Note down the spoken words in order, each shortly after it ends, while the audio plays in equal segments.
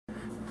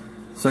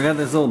So I got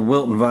this old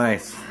Wilton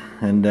Vise,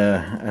 and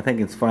I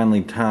think it's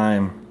finally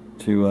time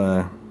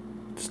to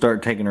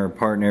start taking her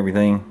apart and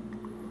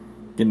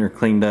everything, getting her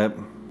cleaned up.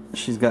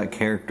 She's got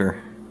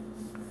character,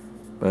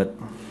 but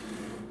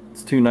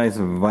it's too nice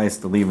of a vise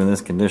to leave in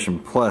this condition.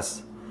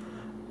 Plus,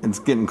 it's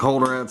getting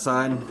colder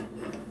outside,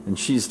 and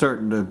she's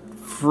starting to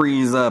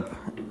freeze up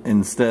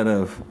instead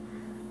of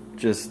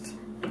just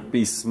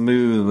be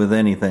smooth with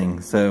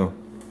anything. So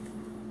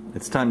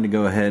it's time to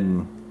go ahead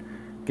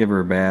and give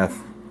her a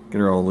bath, get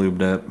her all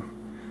lubed up,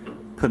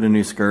 put a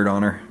new skirt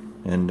on her,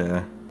 and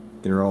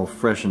get her all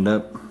freshened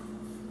up,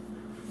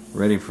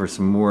 ready for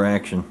some more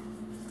action.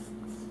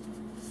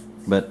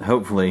 But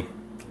hopefully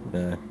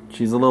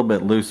she's a little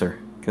bit looser,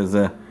 because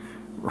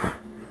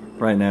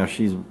right now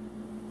she's,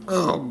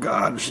 oh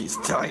god, she's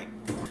tight.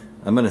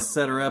 I'm going to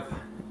set her up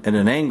at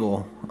an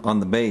angle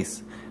on the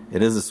base.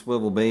 It is a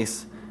swivel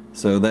base,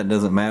 so that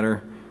doesn't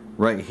matter.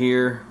 Right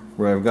here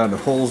where I've got the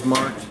holes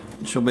marked,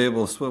 she'll be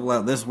able to swivel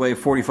out this way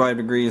 45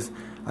 degrees.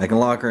 I can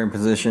lock her in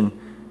position,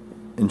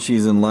 and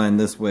she's in line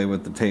this way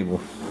with the table.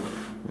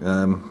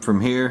 From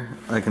here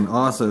I can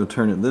also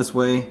turn it this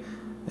way,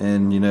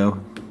 and you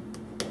know,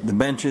 the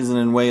bench isn't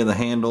in the way of the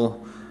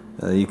handle.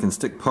 You can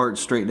stick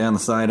parts straight down the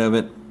side of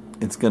it.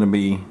 It's going to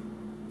be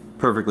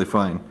perfectly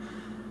fine.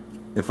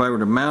 If I were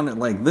to mount it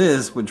like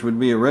this, which would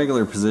be a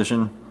regular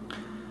position,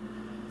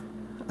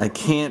 I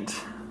can't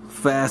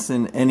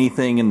fasten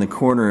anything in the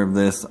corner of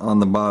this on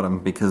the bottom,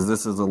 because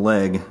this is a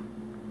leg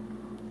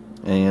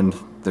and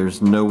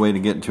there's no way to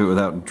get to it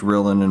without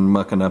drilling and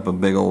mucking up a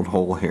big old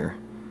hole here.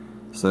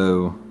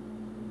 So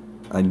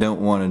I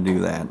don't want to do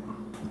that.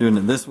 Doing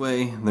it this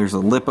way, there's a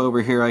lip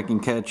over here I can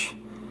catch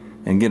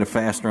and get a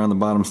fastener on the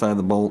bottom side of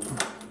the bolt.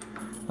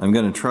 I'm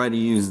going to try to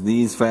use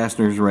these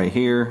fasteners right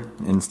here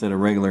instead of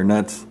regular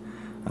nuts.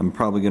 I'm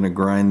probably going to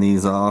grind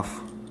these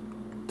off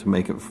to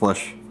make it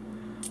flush,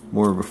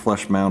 more of a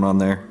flush mount on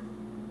there.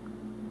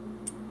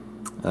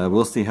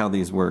 We'll see how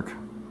these work,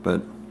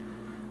 but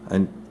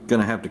I'm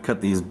gonna have to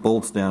cut these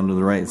bolts down to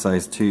the right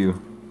size too.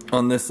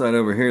 On this side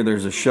over here,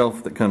 there's a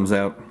shelf that comes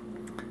out,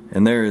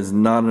 and there is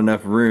not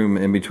enough room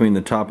in between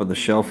the top of the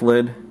shelf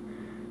lid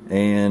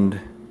and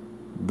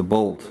the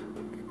bolt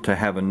to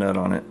have a nut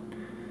on it.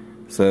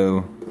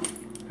 So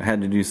I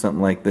had to do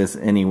something like this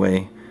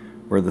anyway,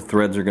 where the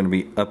threads are going to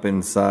be up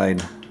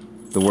inside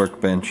the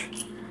workbench,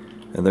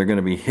 and they're going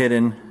to be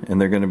hidden,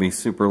 and they're going to be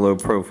super low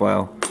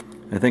profile.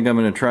 I think I'm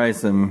going to try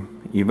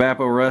some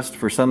evapor rust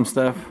for some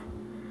stuff.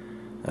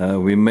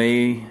 We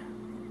may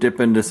dip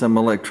into some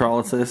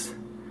electrolysis,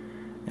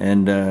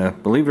 and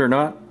believe it or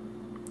not,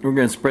 we're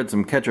going to spread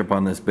some ketchup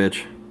on this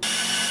bitch.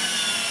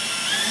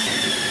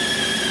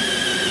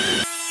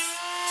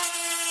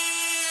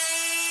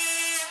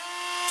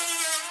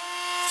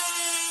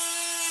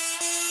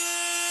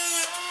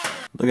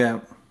 Look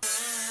out.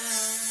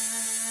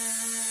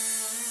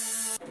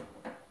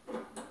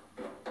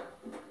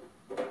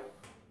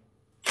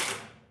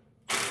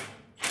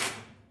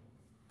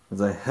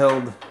 As I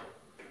held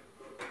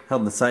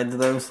the sides of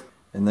those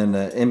and then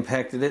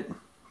impacted it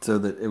so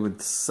that it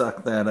would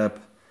suck that up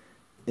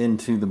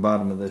into the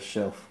bottom of this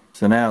shelf.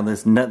 So now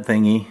this nut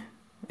thingy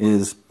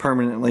is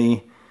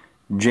permanently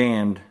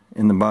jammed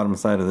in the bottom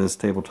side of this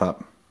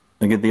tabletop.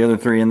 I get the other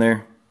three in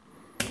there.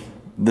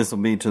 This will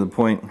be to the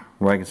point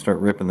where I can start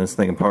ripping this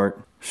thing apart,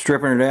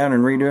 stripping her down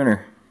and redoing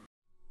her.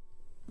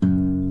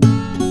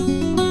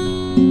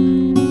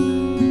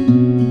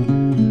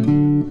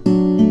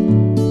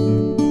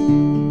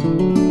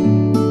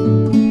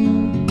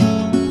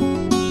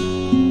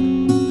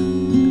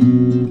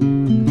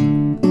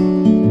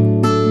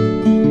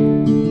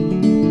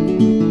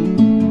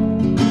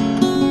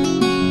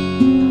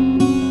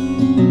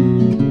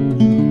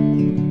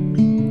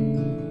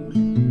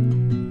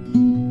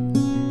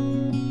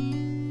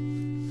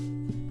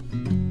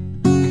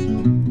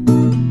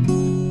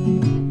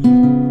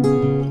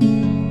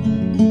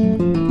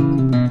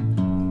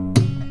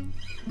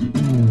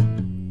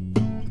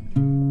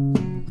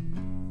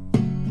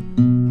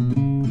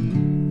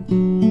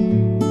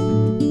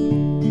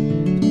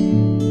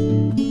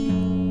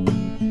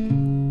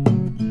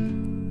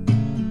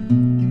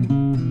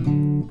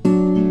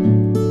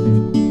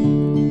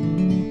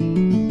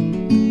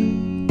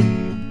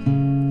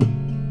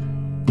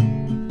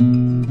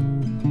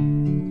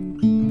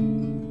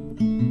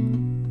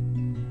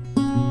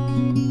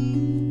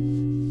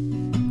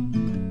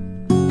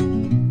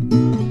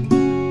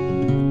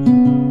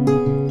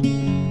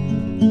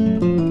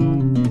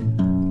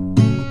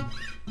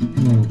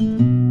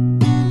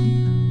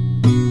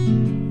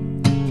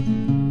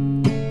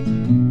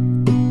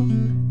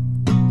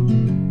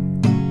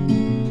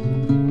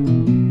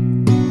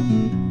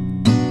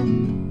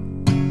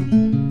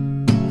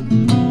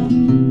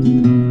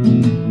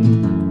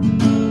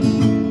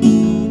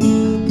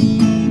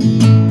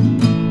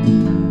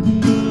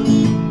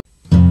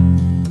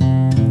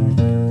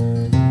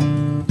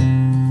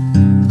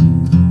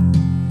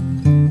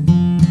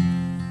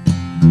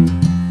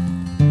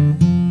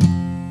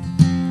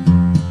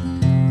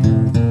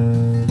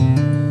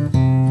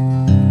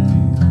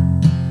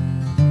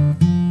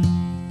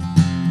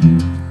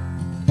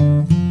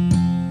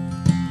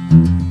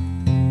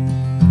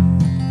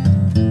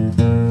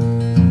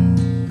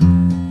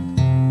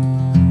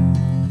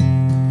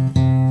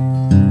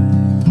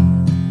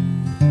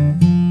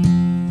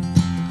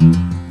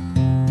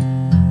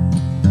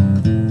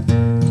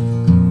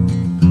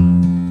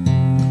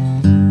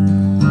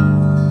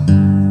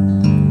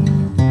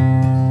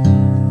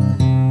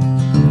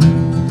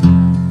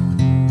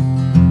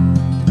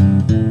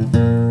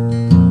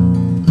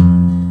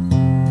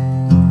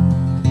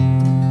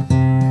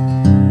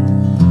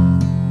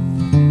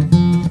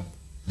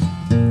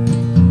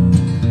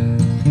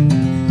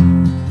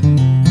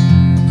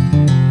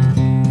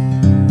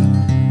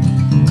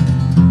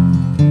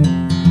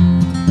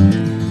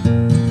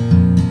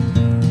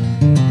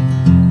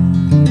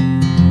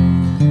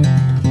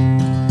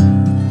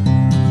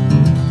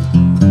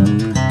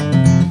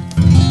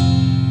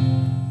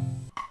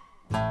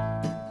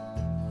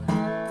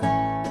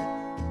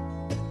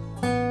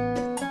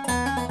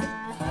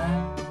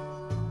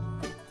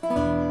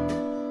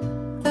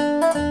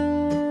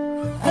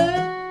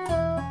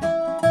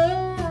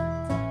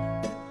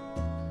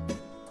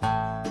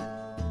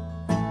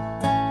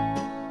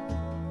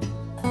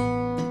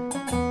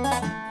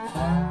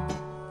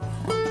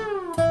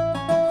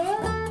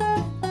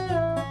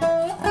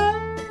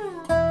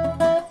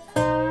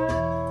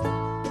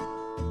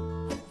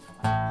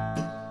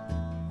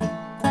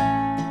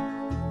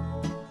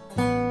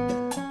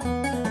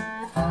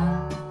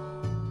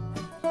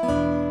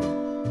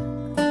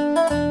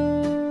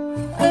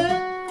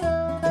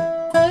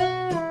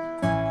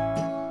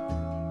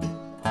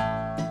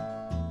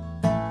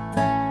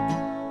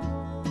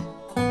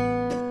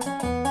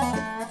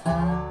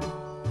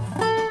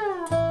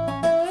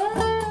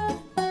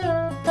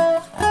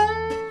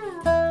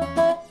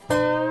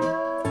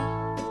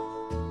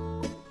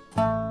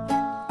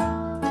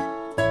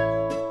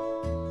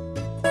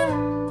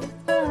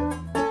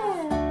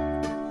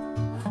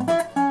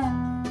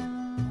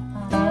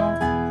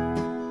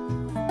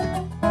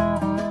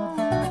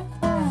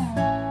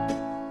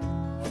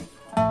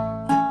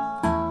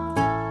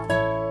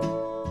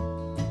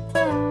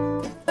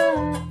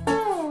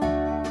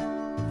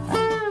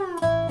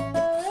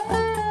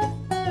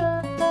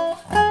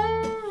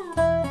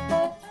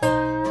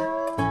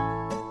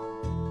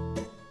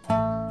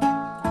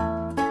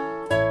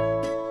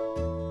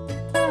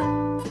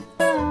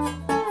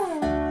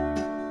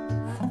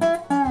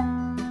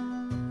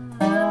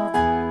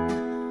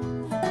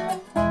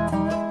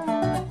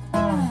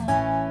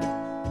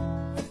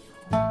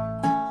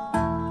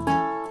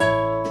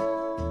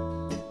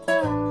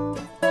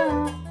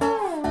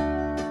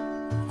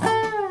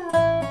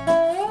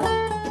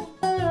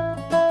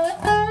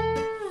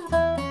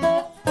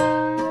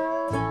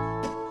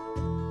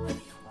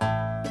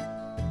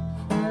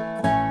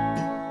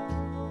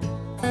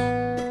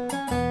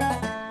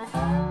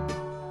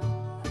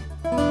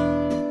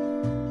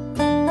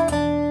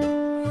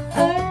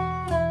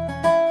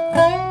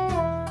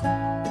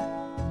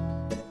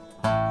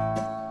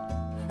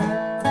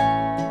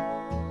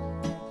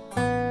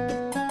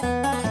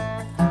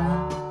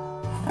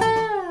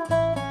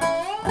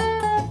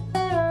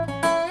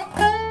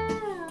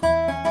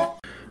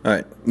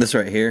 This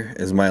right here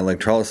is my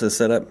electrolysis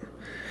setup.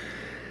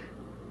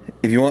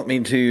 If you want me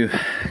to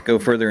go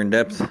further in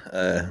depth,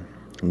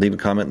 leave a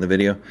comment in the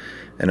video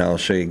and I'll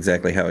show you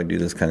exactly how I do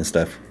this kind of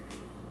stuff.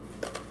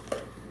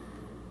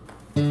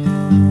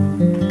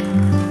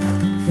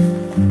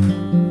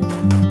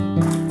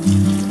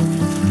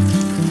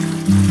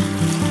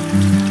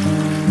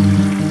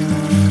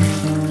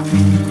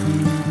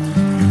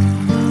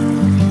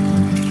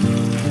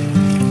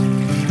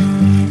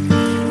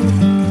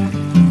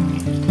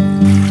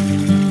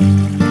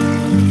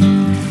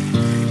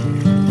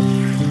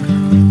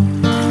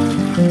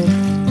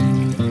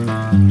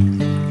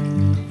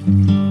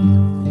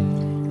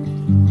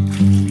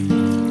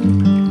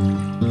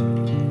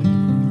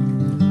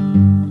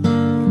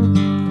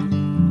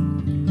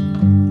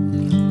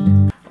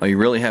 All you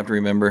really have to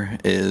remember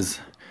is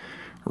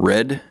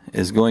red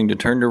is going to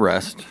turn to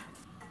rust.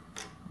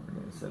 We're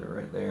going to set it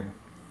right there.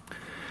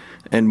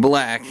 And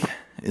black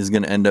is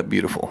going to end up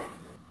beautiful.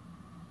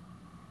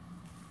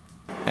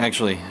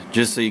 Actually,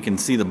 just so you can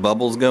see the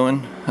bubbles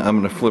going, I'm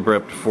going to flip her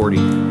up to 40.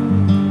 You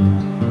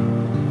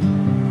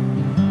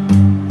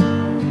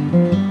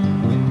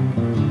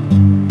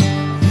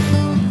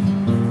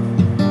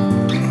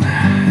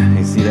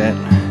see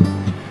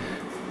that?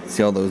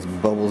 See all those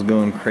bubbles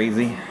going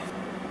crazy?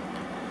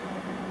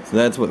 So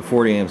that's what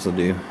 40 amps will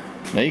do.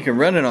 Now you can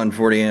run it on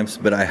 40 amps,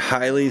 but I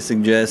highly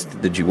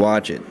suggest that you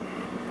watch it.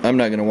 I'm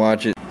not going to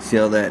watch it. See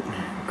all that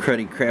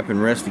cruddy crap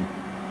and rusty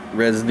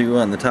residue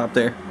on the top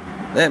there?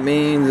 That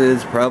means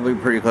it's probably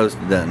pretty close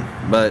to done.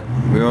 But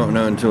we won't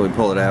know until we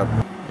pull it out.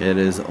 It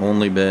has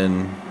only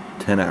been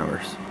 10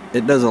 hours.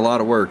 It does a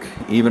lot of work,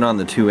 even on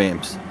the 2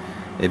 amps.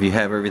 If you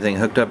have everything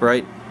hooked up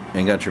right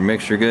and got your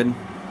mixture good,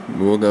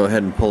 we'll go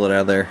ahead and pull it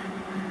out of there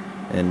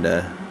and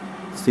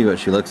see what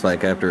she looks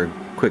like after a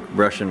quick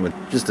brushing with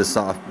just a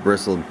soft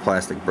bristled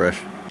plastic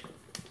brush.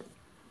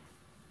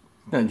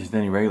 Not just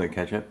any regular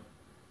ketchup,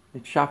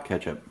 it's shop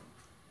ketchup.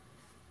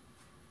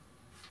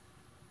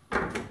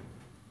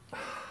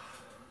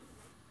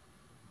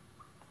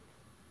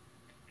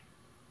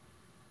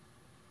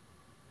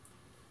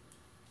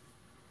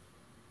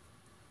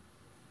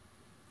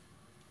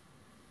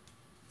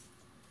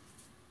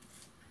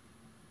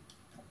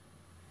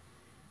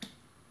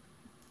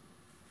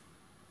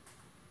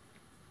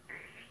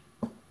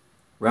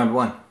 Round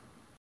 1.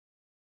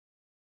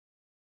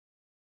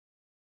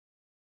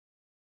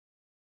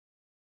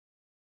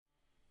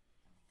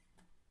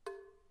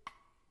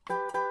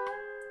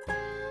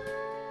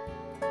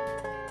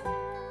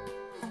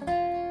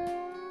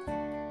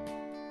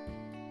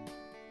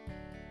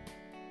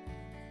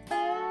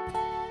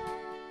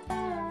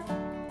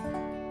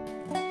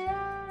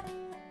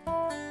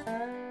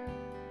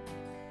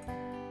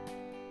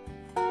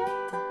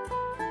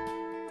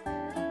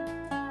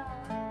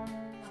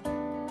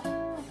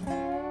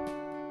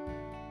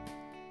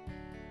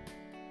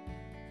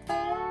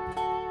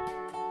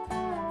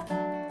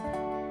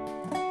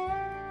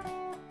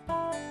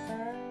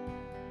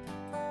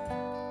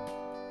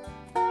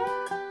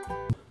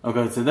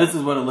 Okay, so this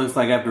is what it looks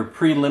like after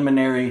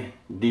preliminary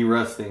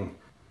derusting.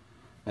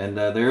 And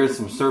there is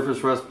some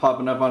surface rust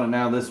popping up on it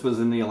now. This was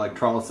in the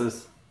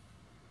electrolysis.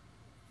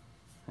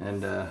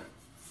 And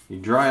you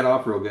dry it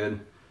off real good.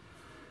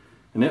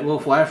 And it will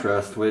flash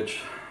rust,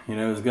 which, you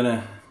know, is going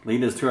to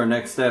lead us to our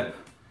next step.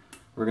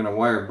 We're going to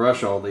wire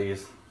brush all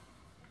these.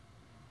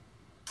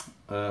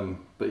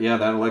 But yeah,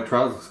 that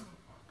electrolysis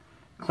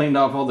cleaned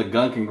off all the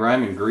gunk and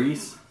grime and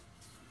grease.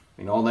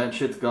 I mean, all that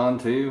shit's gone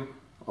too.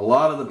 A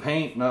lot of the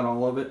paint, not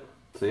all of it.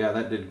 So yeah,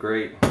 that did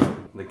great.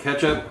 The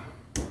ketchup,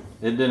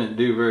 it didn't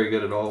do very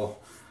good at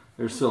all.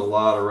 There's still a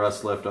lot of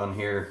rust left on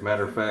here.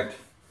 Matter of fact,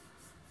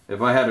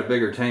 if I had a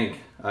bigger tank,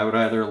 I would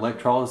either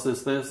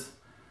electrolysis this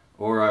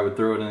or I would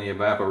throw it in the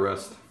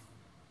evaporust.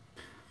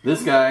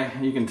 This guy,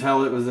 you can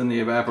tell it was in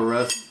the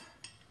evaporust.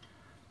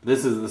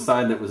 This is the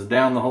side that was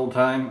down the whole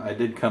time. I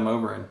did come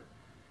over and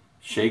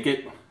shake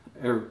it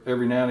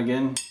every now and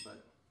again.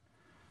 But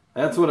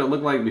that's what it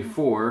looked like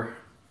before.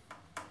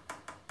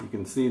 You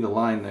can see the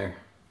line there.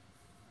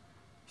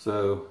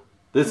 So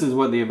this is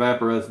what the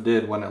evaporust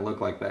did when it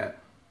looked like that.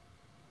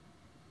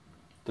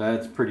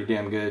 That's pretty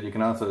damn good. You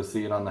can also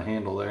see it on the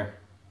handle there.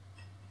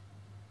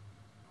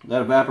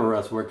 That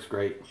evaporust works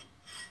great.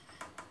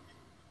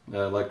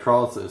 The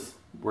electrolysis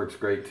works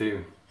great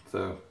too.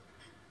 So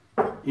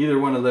either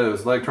one of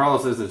those.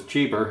 Electrolysis is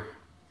cheaper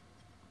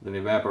than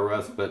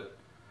evaporust, but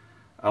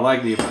I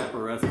like the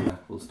evaporust.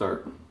 We'll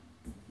start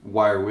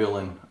wire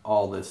wheeling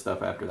all this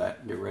stuff after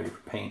that. Get ready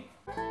for paint.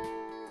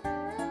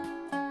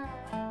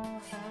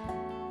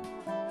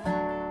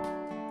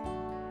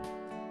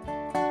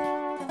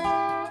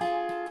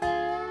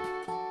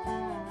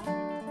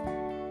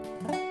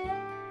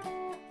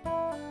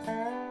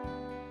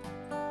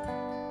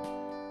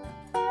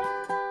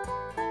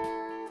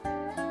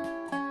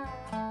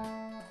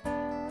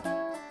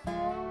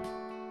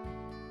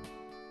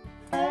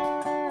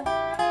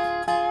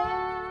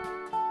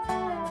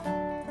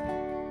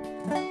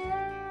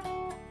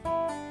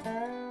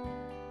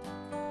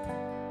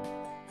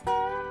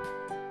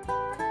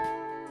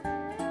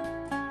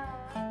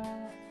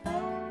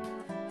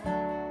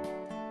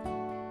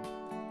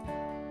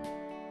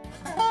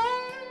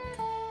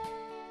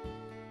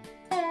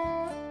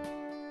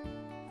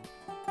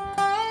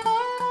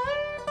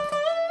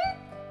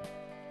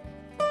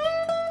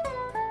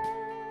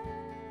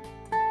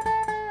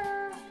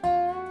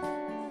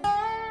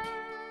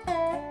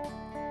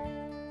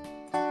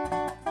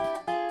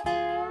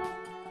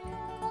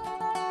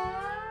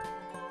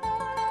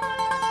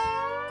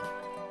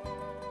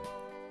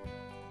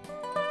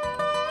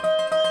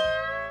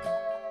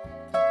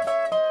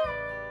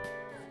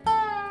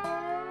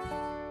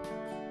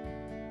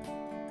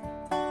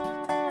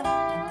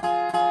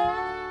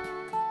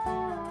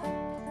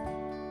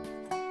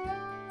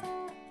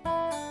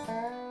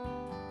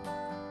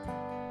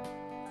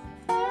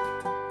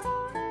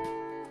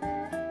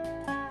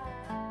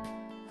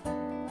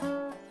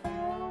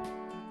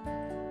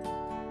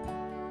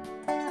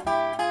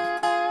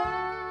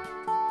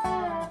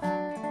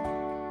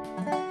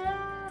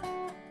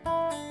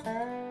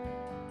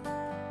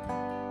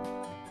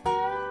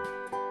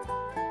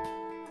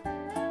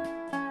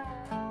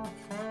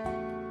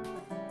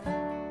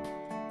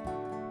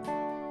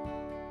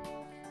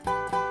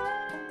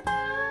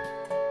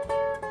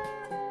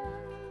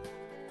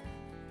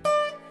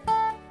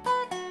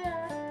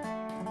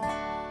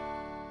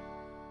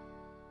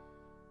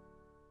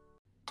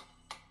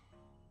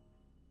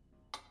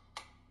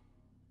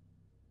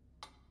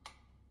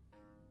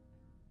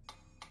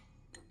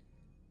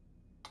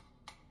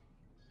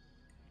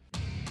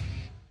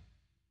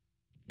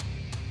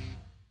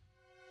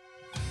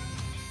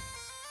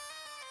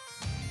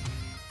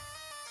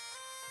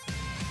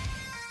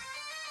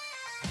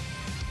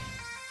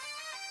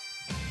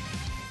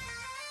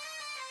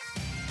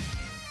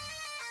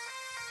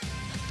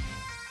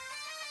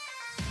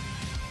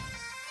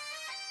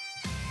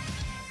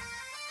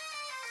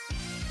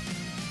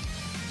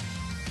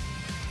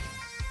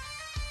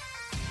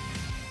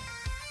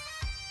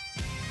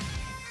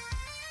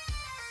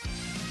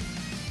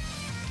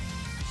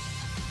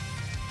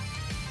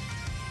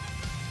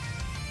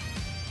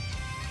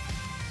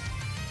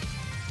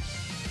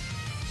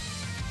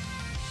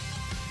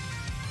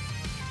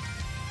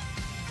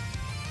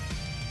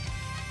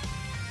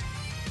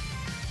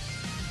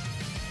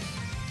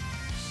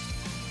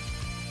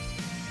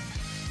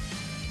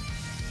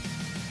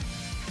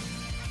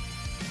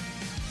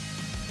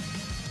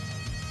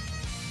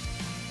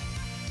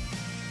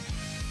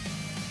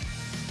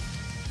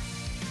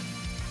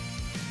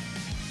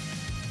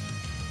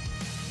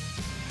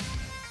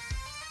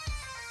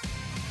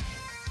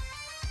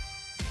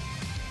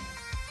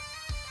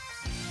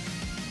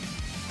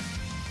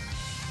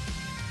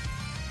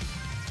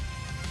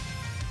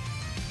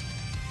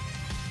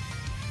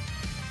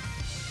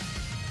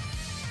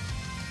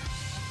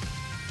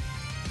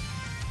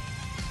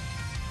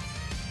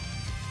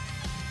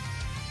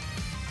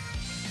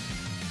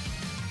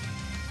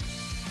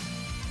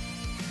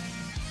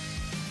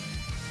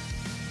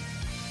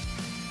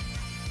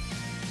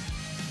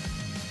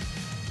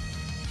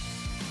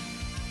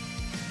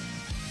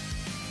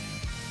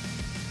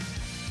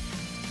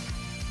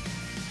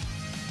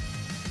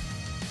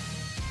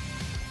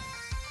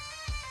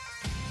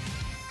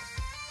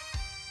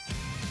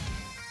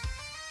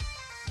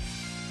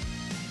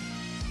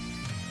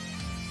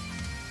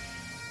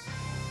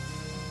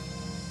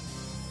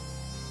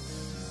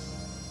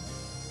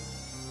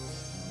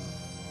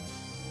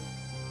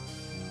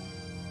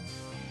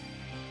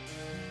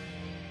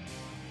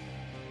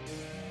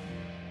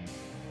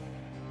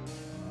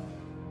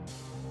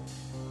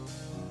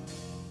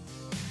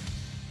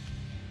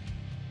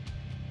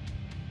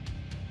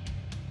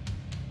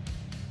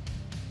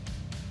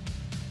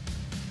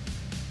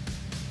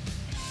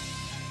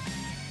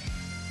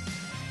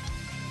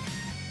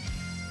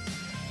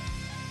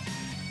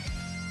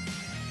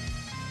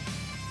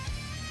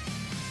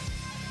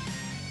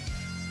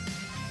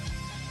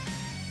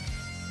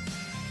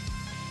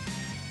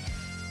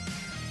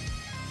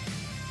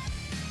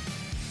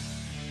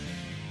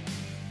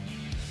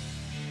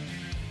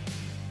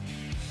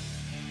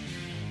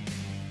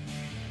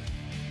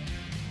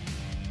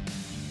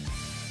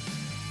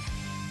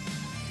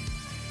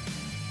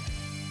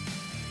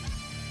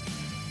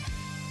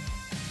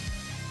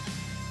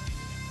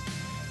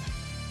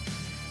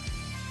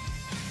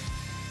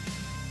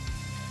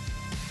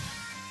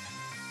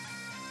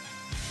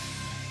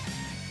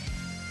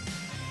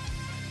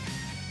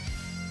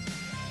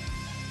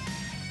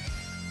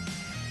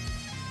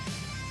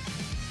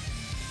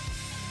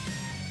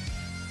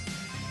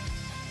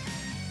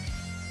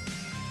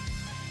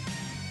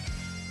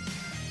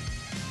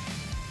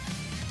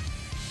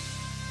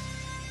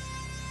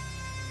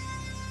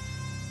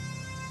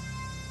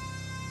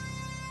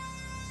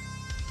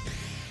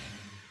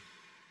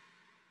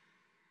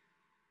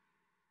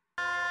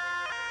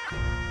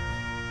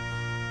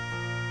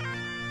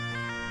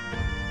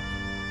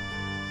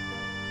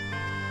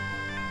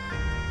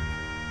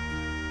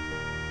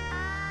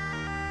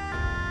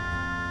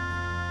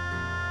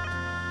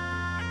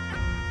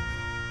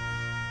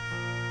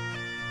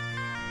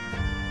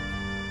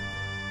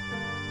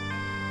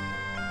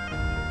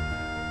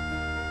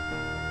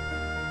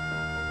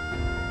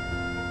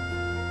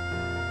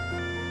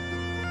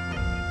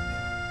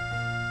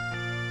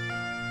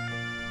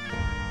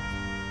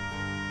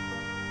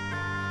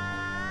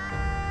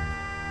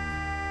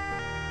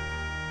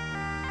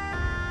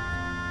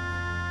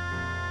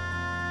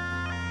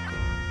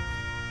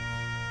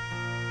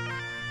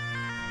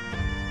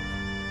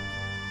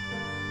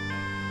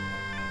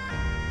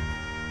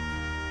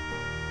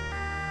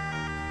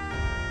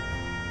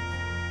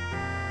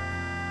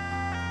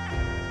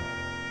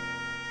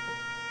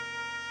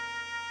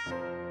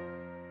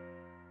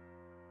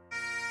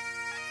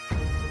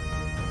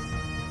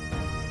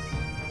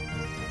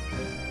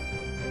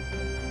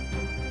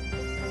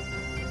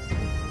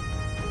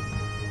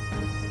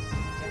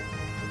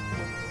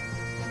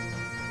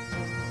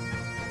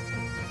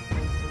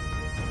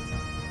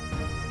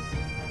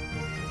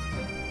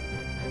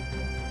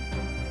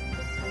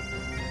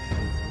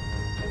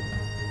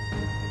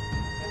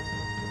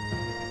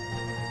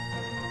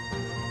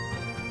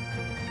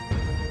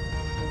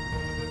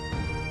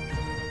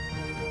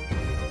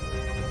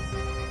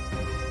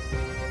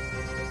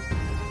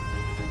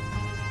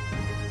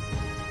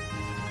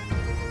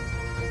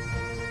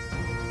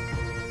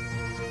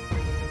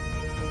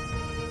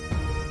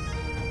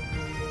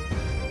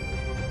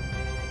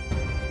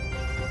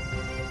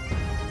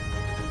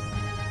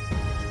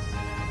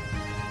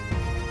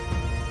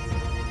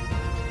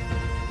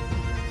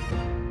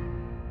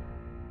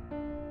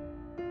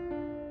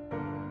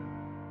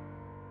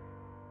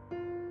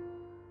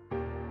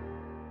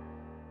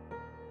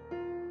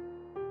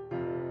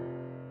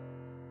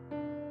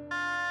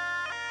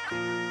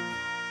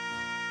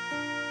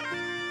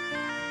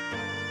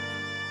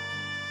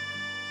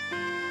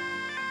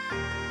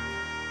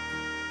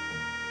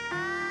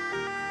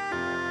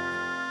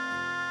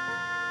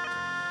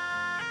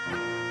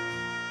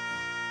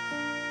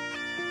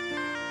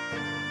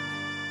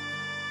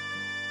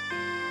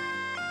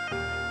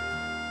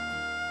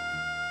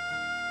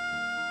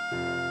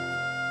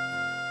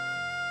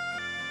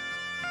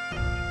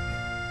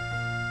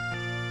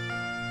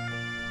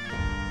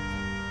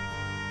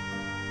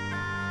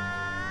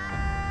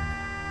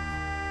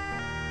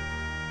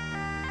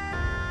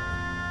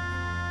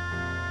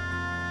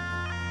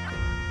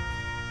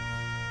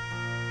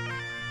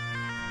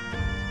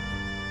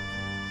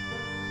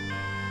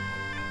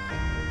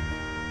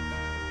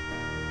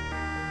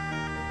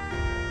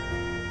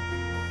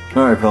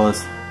 Alright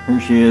fellas,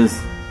 here she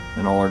is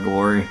in all her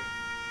glory.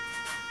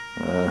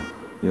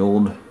 The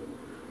old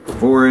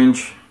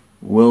 4-inch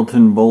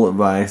Wilton bullet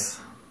vise.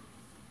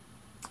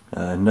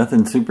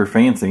 Nothing super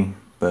fancy,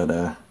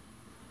 but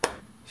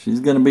she's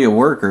gonna be a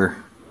worker.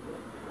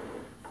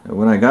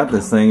 When I got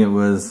this thing, it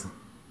was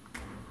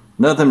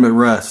nothing but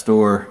rust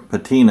or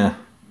patina,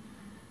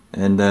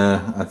 and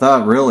I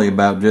thought really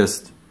about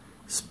just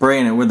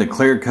spraying it with a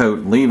clear coat,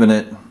 leaving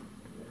it,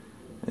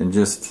 and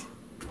just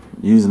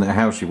using it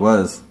how she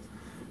was.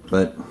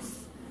 But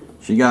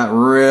she got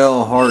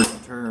real hard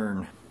to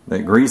turn.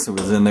 That grease that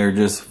was in there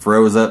just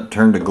froze up,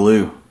 turned to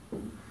glue.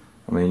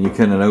 I mean, you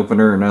couldn't open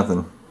her or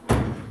nothing.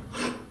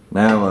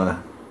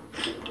 Now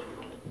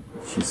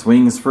she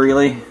swings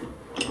freely.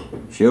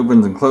 She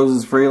opens and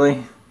closes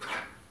freely.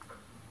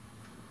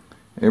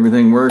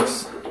 Everything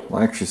works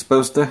like she's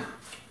supposed to.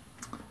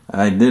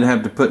 I did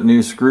have to put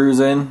new screws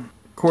in.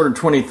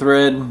 1/4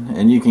 thread,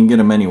 and you can get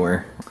them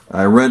anywhere.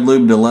 I red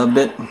lubed and loved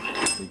it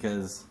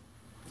because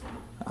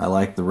I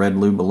like the red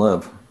lube of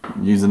love.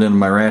 Use it in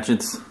my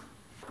ratchets.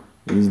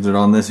 Used it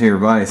on this here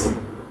vise.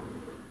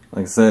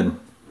 Like I said,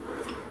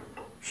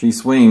 she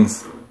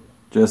swings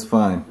just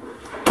fine.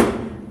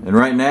 And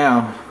right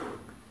now,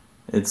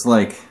 it's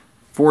like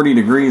 40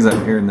 degrees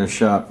out here in this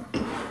shop.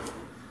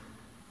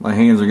 My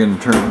hands are going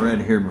to turn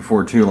red here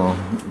before too long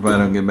if I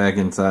don't get back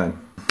inside.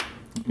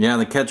 Yeah,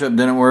 the ketchup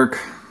didn't work.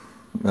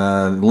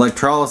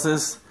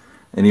 Electrolysis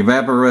and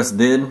evaporust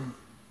did.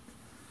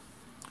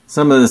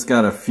 Some of this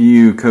got a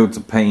few coats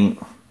of paint,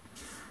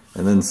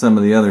 and then some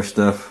of the other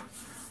stuff,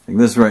 like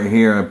this right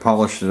here, I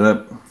polished it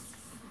up.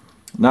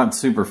 Not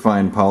super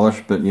fine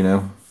polish, but you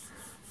know,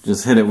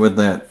 just hit it with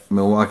that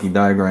Milwaukee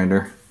die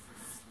grinder.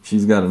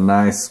 She's got a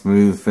nice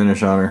smooth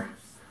finish on her.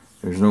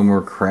 There's no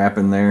more crap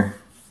in there.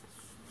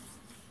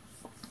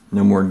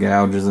 No more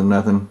gouges and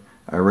nothing.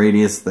 I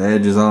radiused the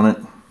edges on it.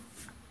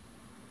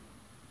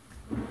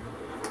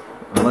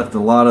 I left a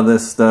lot of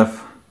this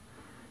stuff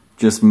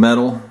just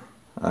metal.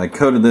 I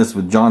coated this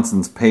with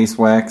Johnson's paste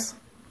wax.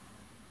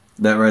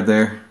 That right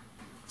there.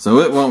 So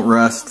it won't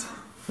rust.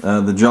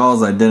 The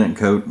jaws I didn't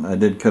coat. I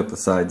did coat the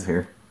sides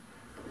here.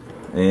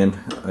 And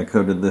I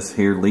coated this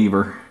here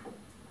lever.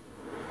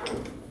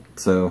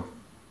 So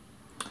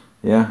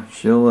yeah,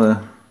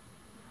 she'll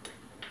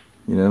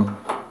you know,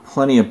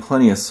 plenty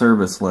of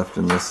service left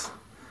in this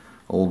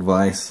old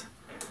vise.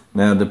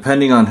 Now,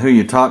 depending on who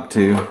you talk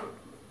to,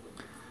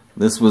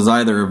 this was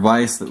either a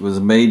vise that was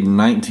made in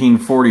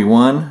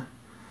 1941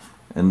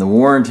 and the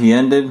warranty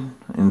ended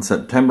in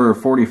September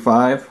of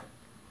 45,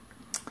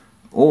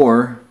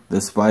 or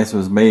this vise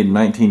was made in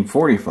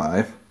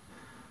 1945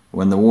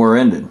 when the war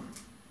ended,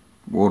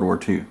 World War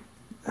II.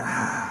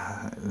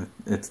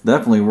 It's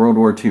definitely World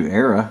War II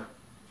era.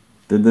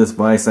 Did this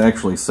vise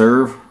actually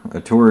serve a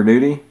tour of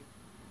duty?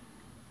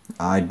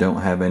 I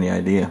don't have any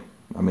idea.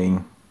 I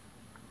mean,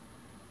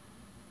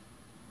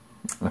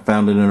 I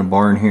found it in a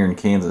barn here in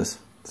Kansas,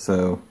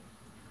 so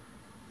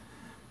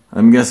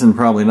I'm guessing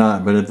probably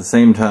not. But at the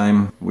same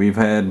time, we've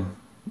had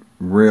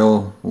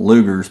real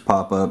Lugers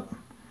pop up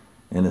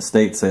in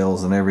estate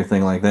sales and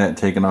everything like that,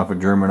 taken off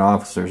of German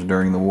officers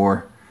during the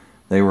war.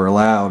 They were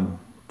allowed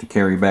to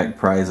carry back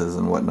prizes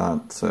and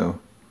whatnot. So,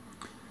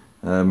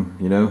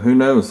 you know, who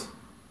knows?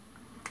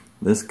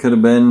 This could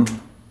have been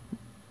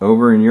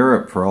over in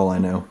Europe for all I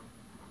know,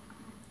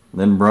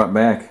 then brought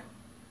back.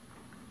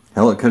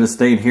 Hell, it could have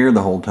stayed here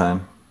the whole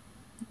time.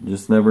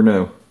 Just never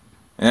know.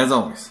 As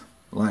always,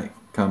 like,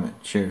 comment,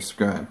 share,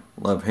 subscribe.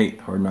 Love,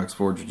 hate,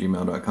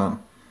 hardknocksforge@gmail.com.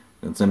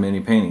 Don't send me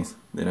any panties.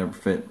 They never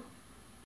fit.